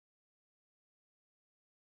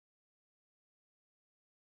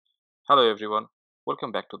Hello everyone,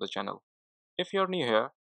 welcome back to the channel. If you are new here,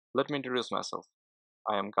 let me introduce myself.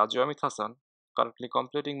 I am Gazi Amit Hassan, currently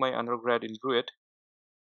completing my undergrad in Ruet.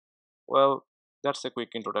 Well, that's a quick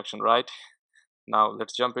introduction, right? Now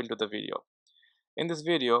let's jump into the video. In this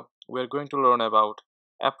video, we are going to learn about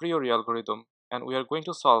a priori algorithm and we are going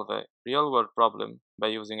to solve a real-world problem by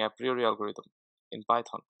using a priori algorithm in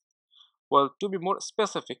Python. Well, to be more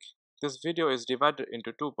specific, this video is divided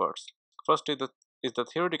into two parts. First is the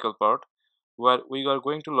theoretical part, where we are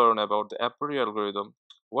going to learn about the Apriori algorithm,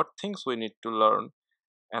 what things we need to learn,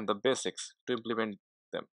 and the basics to implement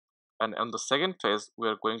them. And on the second phase, we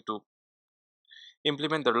are going to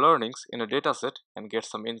implement the learnings in a dataset and get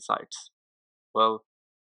some insights. Well,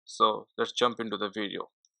 so let's jump into the video.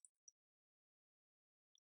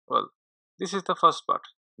 Well, this is the first part,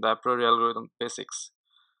 the a priori algorithm basics.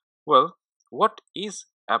 Well, what is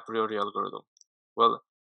a priori algorithm? Well,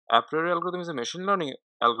 a priori algorithm is a machine learning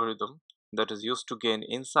algorithm that is used to gain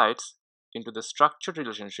insights into the structured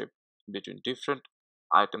relationship between different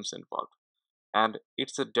items involved. And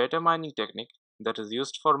it's a data mining technique that is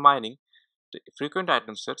used for mining the frequent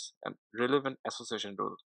item sets and relevant association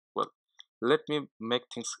rules. Well, let me make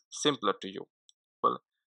things simpler to you. Well,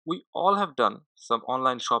 we all have done some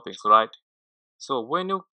online shoppings, right? So when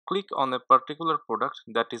you click on a particular product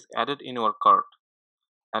that is added in your cart,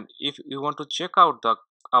 and if you want to check out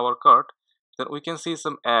our cart, then we can see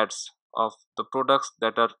some ads of the products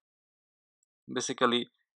that are basically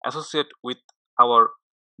associated with our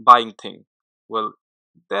buying thing. Well,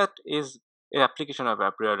 that is an application of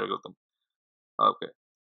a priori algorithm. Okay,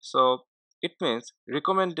 so it means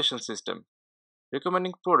recommendation system,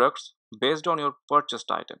 recommending products based on your purchased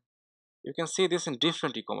item. You can see this in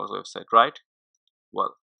different e-commerce website, right?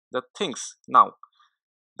 Well, the things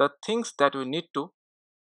that we need to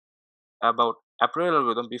about a priori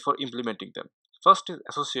algorithm before implementing them. First is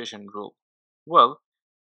association rule. Well,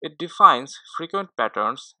 it defines frequent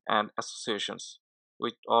patterns and associations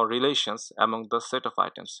with or relations among the set of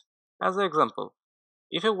items. As an example,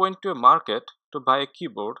 if you went to a market to buy a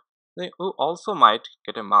keyboard, then you also might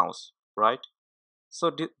get a mouse, right? So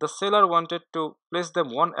the seller wanted to place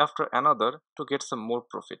them one after another to get some more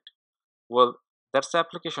profit. Well, that's the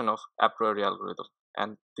application of a priori algorithm,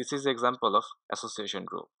 and this is example of association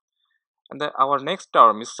rule. And our next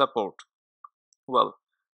term is support. Well,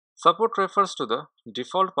 support refers to the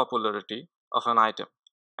default popularity of an item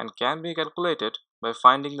and can be calculated by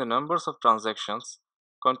finding the numbers of transactions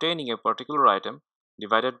containing a particular item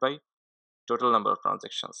divided by total number of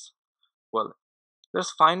transactions. Well,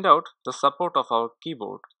 let's find out the support of our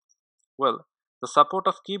keyboard. Well, the support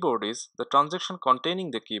of keyboard is the transaction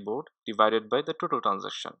containing the keyboard divided by the total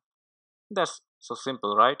transaction. That's so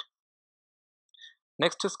simple, right?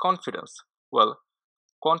 Next is confidence. Well,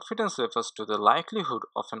 confidence refers to the likelihood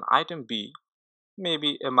of an item B,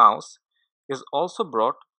 maybe a mouse, is also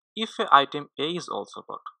brought if an item A is also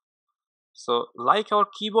brought. So, like our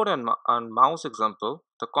keyboard and mouse example,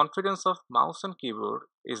 the confidence of mouse and keyboard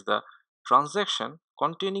is the transaction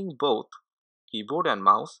containing both keyboard and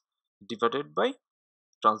mouse divided by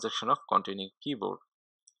transaction of containing keyboard.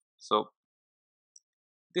 So,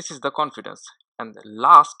 this is the confidence. And the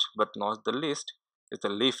last but not the least is the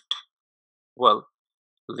lift. Well,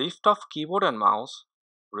 lift of keyboard and mouse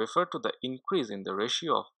refer to the increase in the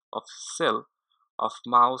ratio of sell of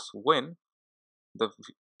mouse when the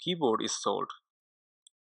keyboard is sold.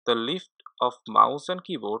 The lift of mouse and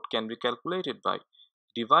keyboard can be calculated by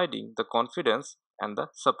dividing the confidence and the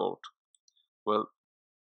support. Well,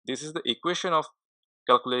 this is the equation of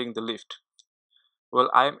calculating the lift. Well,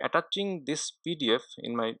 I am attaching this PDF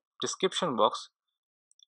in my description box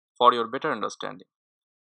for your better understanding.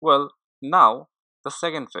 Well, now the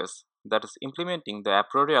second phase, that is implementing the a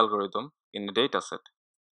priori algorithm in a dataset.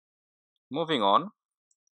 Moving on,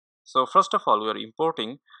 so first of all we are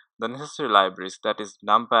importing the necessary libraries, that is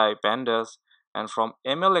NumPy, Pandas, and from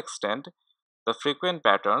ML extent the frequent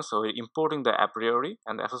patterns, so we're importing the a priori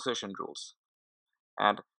and the association rules.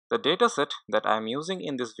 And the dataset that I am using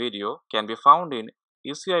in this video can be found in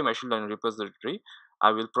UCI machine learning repository. I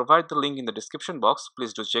will provide the link in the description box,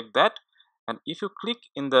 please do check that. And if you click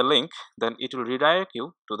in the link, then it will redirect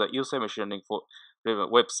you to the UCI machine learning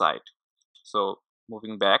website. So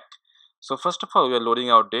moving back, so first of all we are loading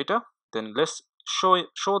our data, then let's show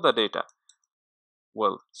the data.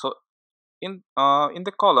 Well, so in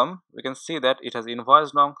the column we can see that it has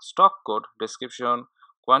invoice long, stock code, description,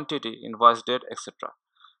 quantity, invoice date, etc.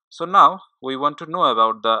 So now we want to know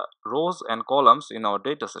about the rows and columns in our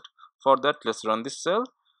dataset. For that, let's run this cell.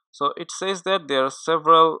 So it says that there are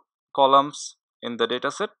several columns in the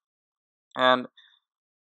dataset, and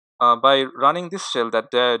by running this shell,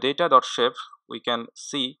 that data.shape, we can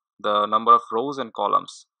see the number of rows and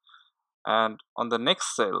columns. And on the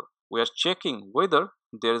next cell, we are checking whether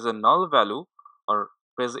there is a null value or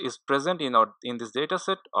is present in this data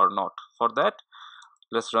set or not. For that,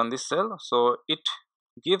 let's run this cell. So it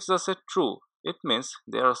gives us a true. It means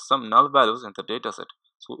there are some null values in the data set,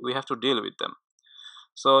 so we have to deal with them.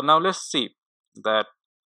 So now let's see that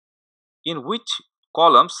in which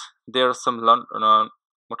columns there are some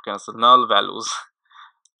null values.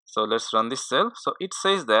 So let's run this cell. So it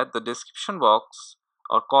says that the description box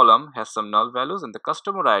or column has some null values and the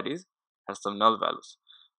customer ID has some null values.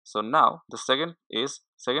 So now the second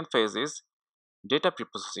phase is data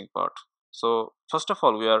preprocessing part. So first of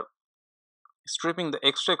all, we are stripping the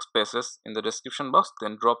extra spaces in the description box,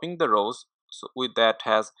 then dropping the rows so with that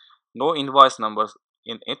has no invoice numbers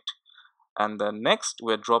in it, and then next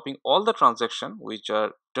we are dropping all the transactions which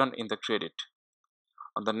are done in the credit.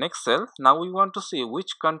 On the next cell, now we want to see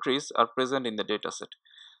which countries are present in the dataset.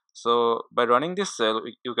 So by running this cell,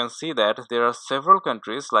 you can see that there are several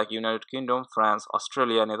countries like United Kingdom, France,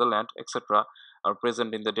 Australia, Netherlands, etc. are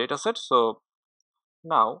present in the dataset. So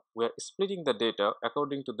now we are splitting the data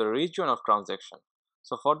according to the region of transaction.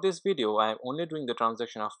 So for this video, I am only doing the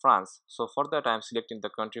transaction of France. So for that, I am selecting the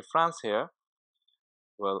country France here.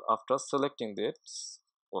 Well, after selecting this,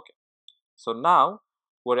 okay. So now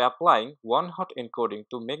we're applying one hot encoding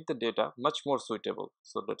to make the data much more suitable.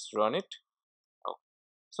 So let's run it. Oh.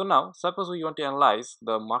 So now suppose we want to analyze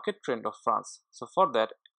the market trend of France. So for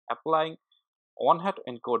that, applying one hot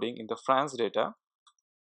encoding in the France data.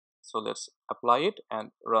 So let's apply it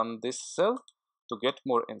and run this cell to get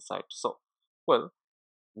more insight. So, well,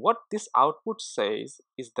 what this output says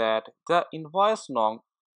is that the invoice nong,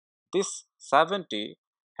 this 70,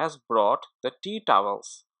 has brought the tea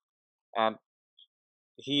towels and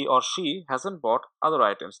he or she hasn't bought other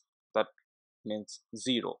items. That means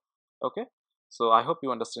 0. Okay, so I hope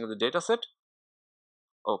you understand the data set.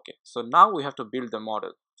 Okay, so now we have to build the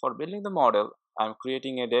model. For building the model, I'm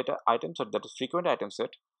creating a data item set, that is frequent item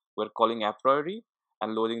set. We're calling a priori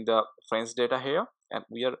and loading the French data here, and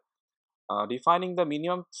we are defining the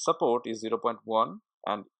minimum support is 0.1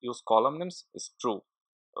 and use column names is true.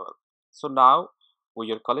 So now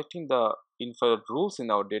we are collecting the inferred rules in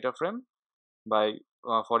our data frame. By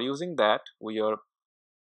for using that, we are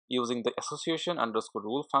using the association underscore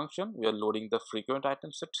rule function. We are loading the frequent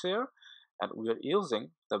item sets here, and we are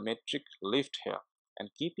using the metric lift here and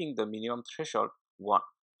keeping the minimum threshold 1.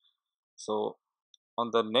 So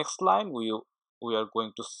on the next line, we are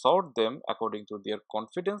going to sort them according to their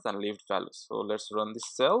confidence and lift values. So let's run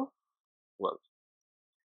this cell. Well,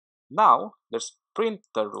 now let's print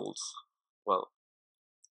the rules. Well,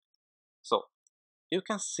 so you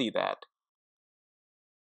can see that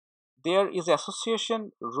there is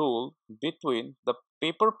association rule between the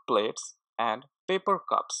paper plates and paper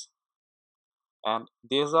cups, and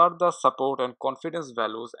these are the support and confidence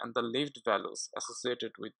values and the lift values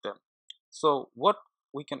associated with them. So what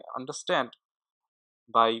we can understand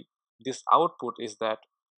by this output is that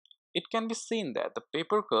it can be seen that the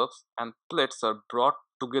paper cups and plates are brought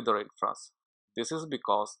together in France. This is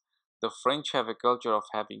because the French have a culture of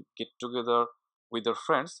having get together with their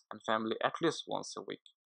friends and family at least once a week.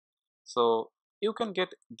 So you can get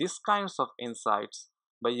these kinds of insights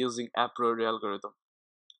by using Apriori algorithm.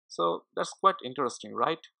 So that's quite interesting,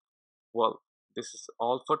 right? Well, this is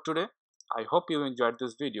all for today. I hope you enjoyed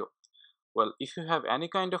this video. Well, if you have any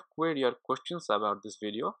kind of query or questions about this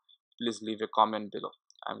video, please leave a comment below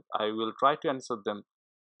and I will try to answer them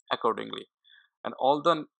accordingly. And all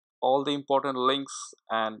the important links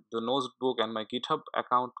and the notebook and my GitHub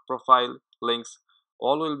account profile links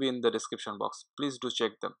all will be in the description box. Please do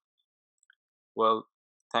check them. Well,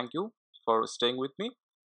 thank you for staying with me.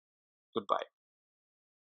 Goodbye.